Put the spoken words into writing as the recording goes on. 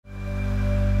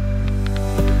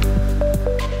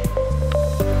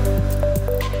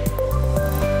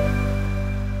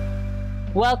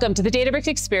Welcome to the Databricks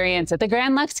experience at the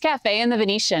Grand Lux Cafe in the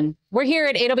Venetian. We're here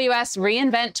at AWS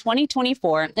reInvent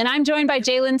 2024, and I'm joined by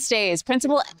Jaylyn Stoesz,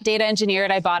 Principal Data Engineer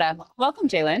at Ibotta. Welcome,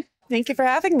 Jaylyn. Thank you for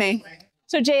having me.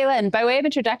 So Jaylyn, by way of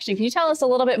introduction, can you tell us a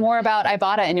little bit more about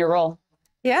Ibotta and your role?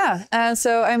 Yeah,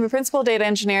 so I'm a Principal Data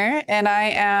Engineer, and I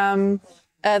am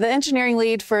the engineering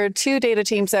lead for two data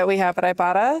teams that we have at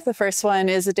Ibotta. The first one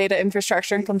is a data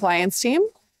infrastructure and compliance team.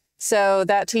 So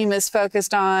that team is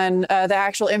focused on the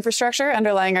actual infrastructure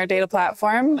underlying our data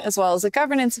platform, as well as the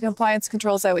governance and compliance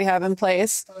controls that we have in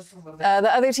place.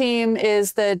 The other team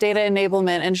is the data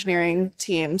enablement engineering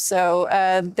team. So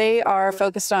they are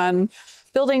focused on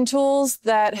building tools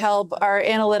that help our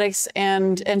analytics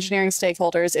and engineering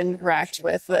stakeholders interact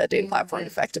with the data platform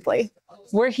effectively.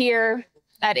 We're here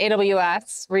at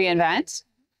AWS reInvent.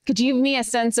 Could you give me a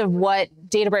sense of what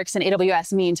Databricks and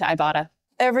AWS mean to Ibotta?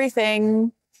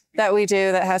 Everything that we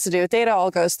do that has to do with data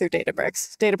all goes through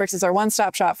Databricks. Databricks is our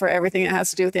one-stop shop for everything that has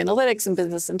to do with analytics and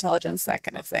business intelligence, that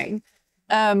kind of thing.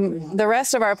 The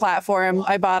rest of our platform,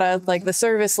 Ibotta, like the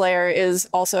service layer, is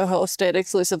also hosted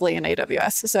exclusively in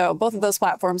AWS. So both of those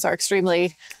platforms are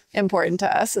extremely important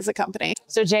to us as a company.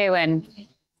 So Jaylyn,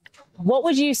 what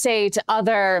would you say to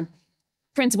other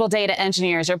principal data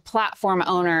engineers or platform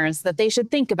owners that they should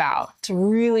think about to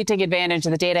really take advantage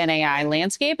of the data and AI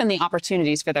landscape and the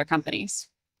opportunities for their companies?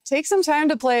 Take some time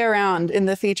to play around in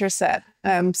the feature set.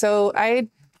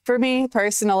 For me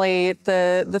personally,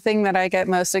 the thing that I get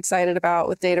most excited about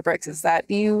with Databricks is that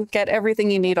you get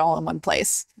everything you need all in one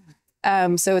place.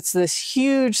 So it's this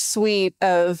huge suite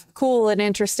of cool and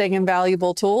interesting and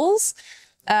valuable tools.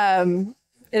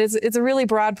 It's a really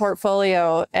broad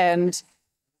portfolio. And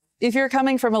if you're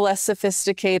coming from a less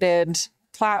sophisticated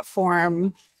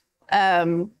platform,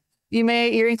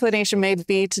 your inclination may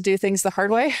be to do things the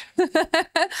hard way,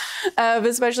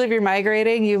 especially if you're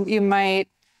migrating. You might,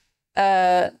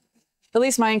 at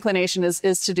least my inclination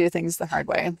is to do things the hard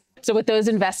way. So with those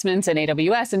investments in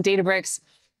AWS and Databricks,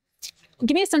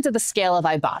 give me a sense of the scale of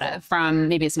Ibotta from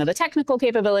maybe some of the technical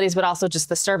capabilities, but also just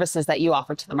the services that you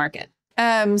offer to the market.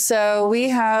 So we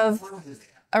have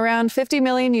around 50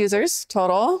 million users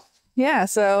total. Yeah,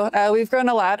 so we've grown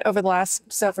a lot over the last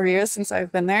several years since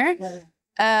I've been there.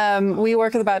 We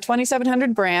work with about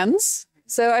 2,700 brands.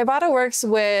 So Ibotta works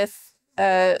with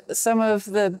some of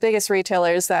the biggest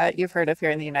retailers that you've heard of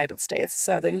here in the United States.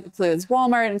 So that includes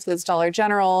Walmart, includes Dollar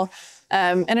General,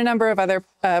 and a number of other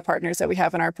partners that we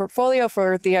have in our portfolio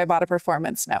for the Ibotta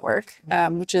Performance Network,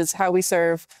 which is how we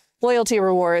serve loyalty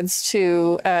rewards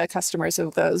to customers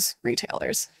of those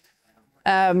retailers.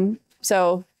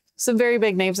 So some very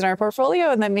big names in our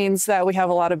portfolio, and that means that we have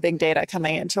a lot of big data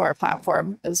coming into our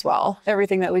platform as well.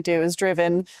 Everything that we do is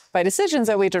driven by decisions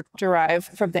that we derive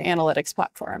from the analytics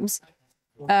platforms.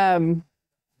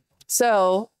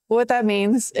 So what that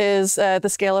means is the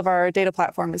scale of our data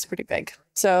platform is pretty big.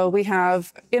 So we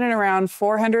have in and around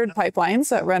 400 pipelines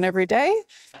that run every day.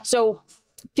 So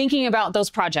thinking about those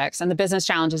projects and the business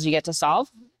challenges you get to solve,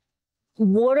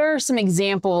 what are some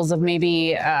examples of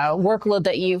maybe a workload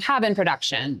that you have in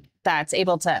production that's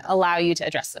able to allow you to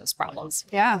address those problems?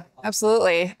 Yeah,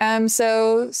 absolutely.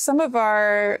 So some of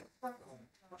our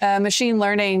machine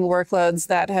learning workloads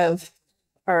that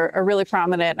are really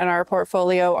prominent in our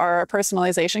portfolio are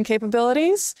personalization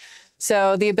capabilities.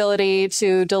 So the ability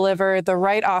to deliver the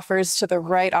right offers to the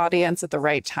right audience at the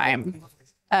right time.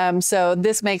 So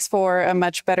this makes for a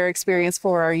much better experience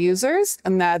for our users,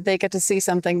 and that they get to see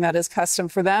something that is custom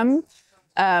for them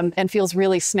and feels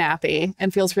really snappy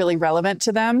and feels really relevant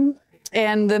to them.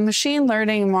 And the machine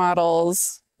learning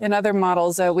models and other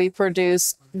models that we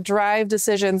produce drive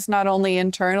decisions not only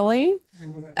internally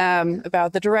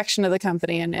about the direction of the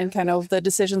company and kind of the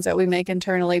decisions that we make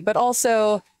internally, but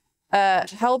also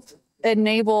help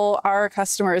enable our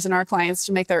customers and our clients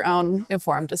to make their own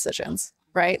informed decisions.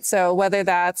 Right. So whether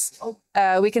that's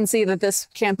we can see that this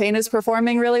campaign is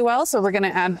performing really well, so we're going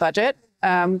to add budget,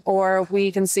 or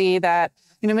we can see that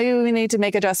maybe we need to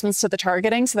make adjustments to the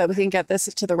targeting so that we can get this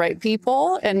to the right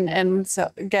people and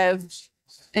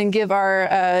give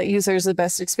our users the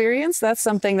best experience. That's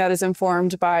something that is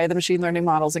informed by the machine learning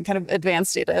models and kind of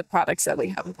advanced data products that we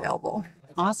have available.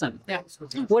 Awesome. Yeah.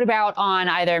 What about on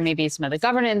either maybe some of the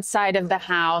governance side of the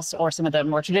house or some of the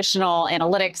more traditional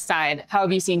analytics side? How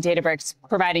have you seen Databricks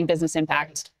providing business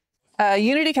impact?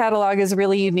 Unity Catalog is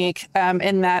really unique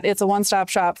in that it's a one-stop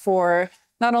shop for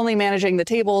not only managing the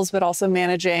tables, but also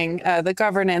managing the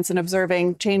governance and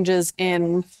observing changes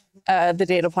in the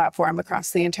data platform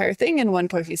across the entire thing in one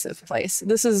cohesive place.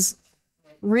 This is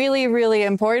really, really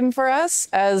important for us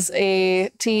as a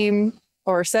team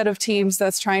or set of teams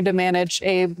that's trying to manage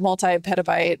a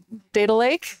multi-petabyte data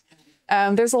lake.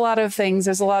 There's a lot of things.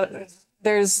 There's a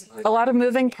lot of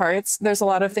moving parts. There's a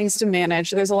lot of things to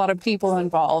manage. There's a lot of people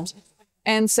involved.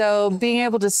 And so being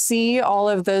able to see all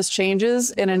of those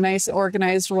changes in a nice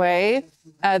organized way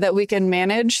that we can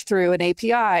manage through an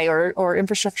API or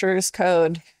infrastructure as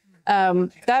code,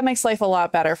 that makes life a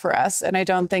lot better for us. And I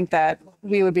don't think that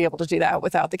we would be able to do that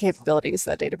without the capabilities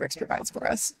that Databricks provides for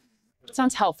us.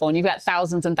 Sounds helpful. And you've got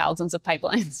thousands and thousands of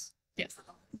pipelines. Yes.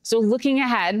 So looking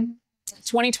ahead,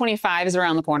 2025 is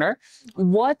around the corner.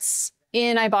 What's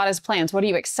in Ibotta's plans? What are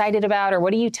you excited about, or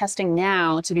what are you testing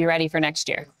now to be ready for next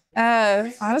year?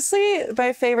 Honestly,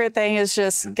 my favorite thing is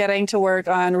just getting to work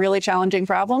on really challenging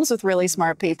problems with really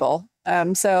smart people.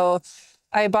 So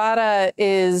Ibotta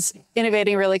is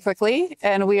innovating really quickly,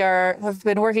 and we have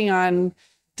been working on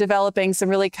developing some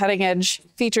really cutting edge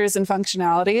features and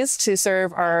functionalities to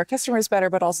serve our customers better,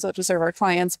 but also to serve our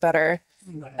clients better.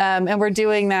 And we're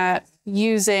doing that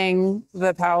using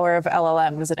the power of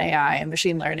LLMs and AI and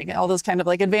machine learning and all those kind of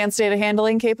like advanced data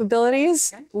handling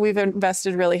capabilities. We've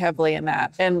invested really heavily in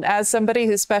that. And as somebody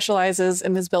who specializes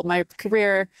and has built my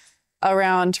career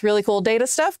around really cool data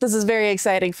stuff, this is very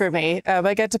exciting for me.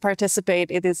 I get to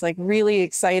participate in these like really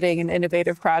exciting and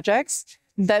innovative projects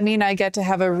that mean I get to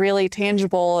have a really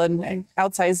tangible and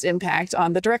outsized impact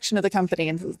on the direction of the company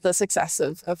and the success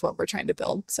of what we're trying to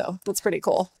build. So that's pretty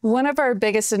cool. One of our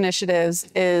biggest initiatives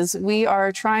is we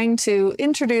are trying to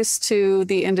introduce to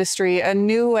the industry a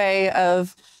new way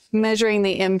of measuring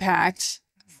the impact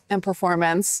and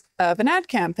performance of an ad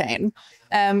campaign.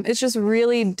 It's just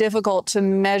really difficult to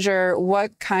measure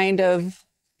what kind of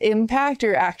impact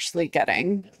you're actually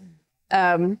getting.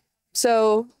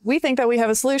 So we think that we have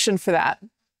a solution for that,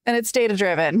 and it's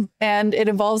data-driven, and it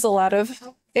involves a lot of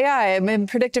AI and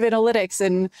predictive analytics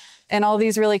and all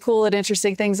these really cool and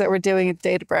interesting things that we're doing at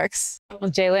Databricks. Well,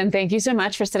 Jaylyn, thank you so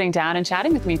much for sitting down and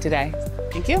chatting with me today.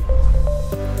 Thank you.